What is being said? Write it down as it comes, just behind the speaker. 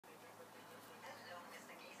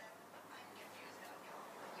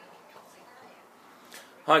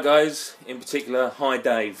Hi guys, in particular, hi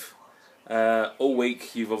Dave. All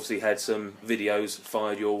week you've obviously had some videos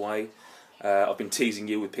fired your way. I've been teasing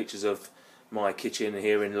you with pictures of my kitchen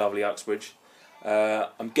here in lovely Uxbridge.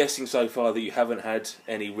 I'm guessing so far that you haven't had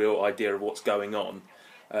any real idea of what's going on.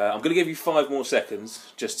 I'm going to give you 5 more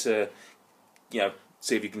seconds just to,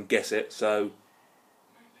 see if you can guess it. So,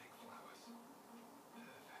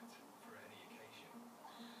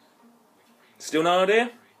 still no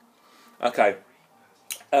idea? Okay.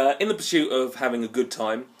 In the pursuit of having a good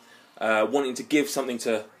time, wanting to give something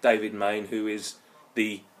to David Main, who is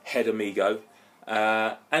the head amigo,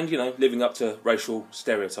 and living up to racial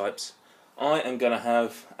stereotypes, I am going to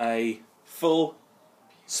have a full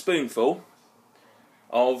spoonful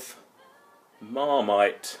of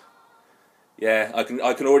Marmite. Yeah, I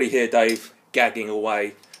can already hear Dave gagging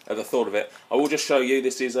away at the thought of it. I will just show you.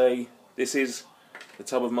 This is the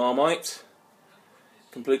tub of Marmite,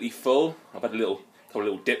 completely full. I've had a couple of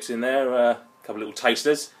little dips in there, a couple of little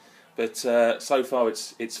tasters, but so far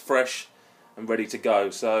it's fresh and ready to go.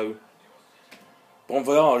 So, bon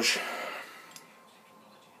voyage.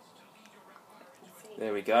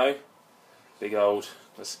 There we go. Big old.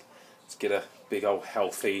 Let's get a big old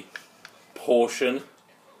healthy portion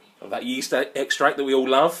of that yeast extract that we all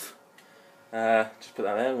love. Just put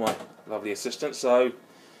that there, my lovely assistant. So,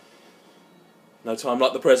 no time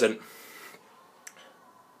like the present.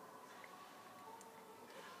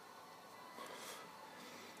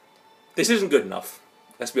 This isn't good enough.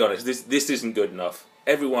 Let's be honest. This isn't good enough.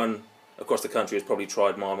 Everyone across the country has probably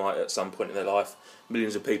tried Marmite at some point in their life.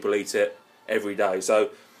 Millions of people eat it every day. So,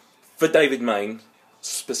 for David Main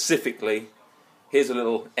specifically, here's a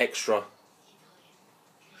little extra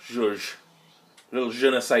zhuzh. A little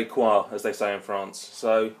je ne sais quoi, as they say in France.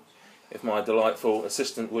 So, if my delightful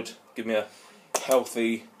assistant would give me a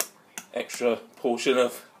healthy extra portion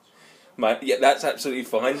of yeah, that's absolutely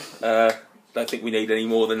fine. Don't think we need any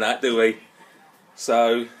more than that, do we?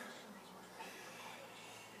 So,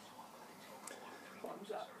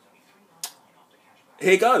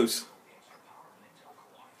 here goes.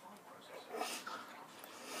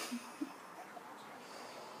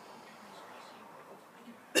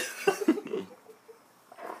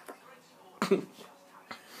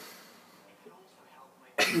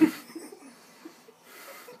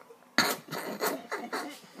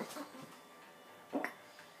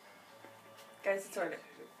 Go to the toilet.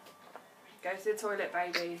 Go to the toilet,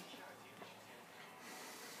 baby.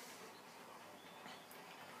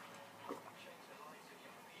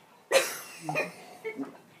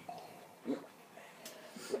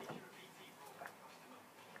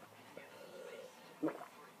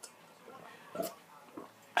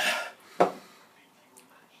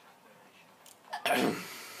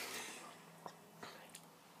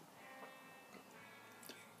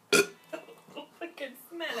 I can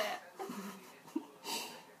smell it.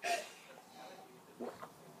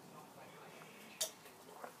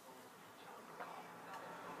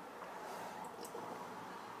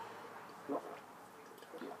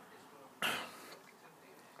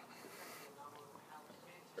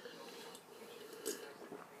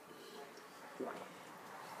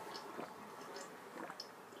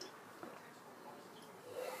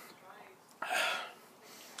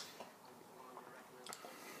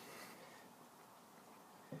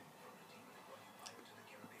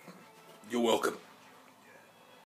 You're welcome.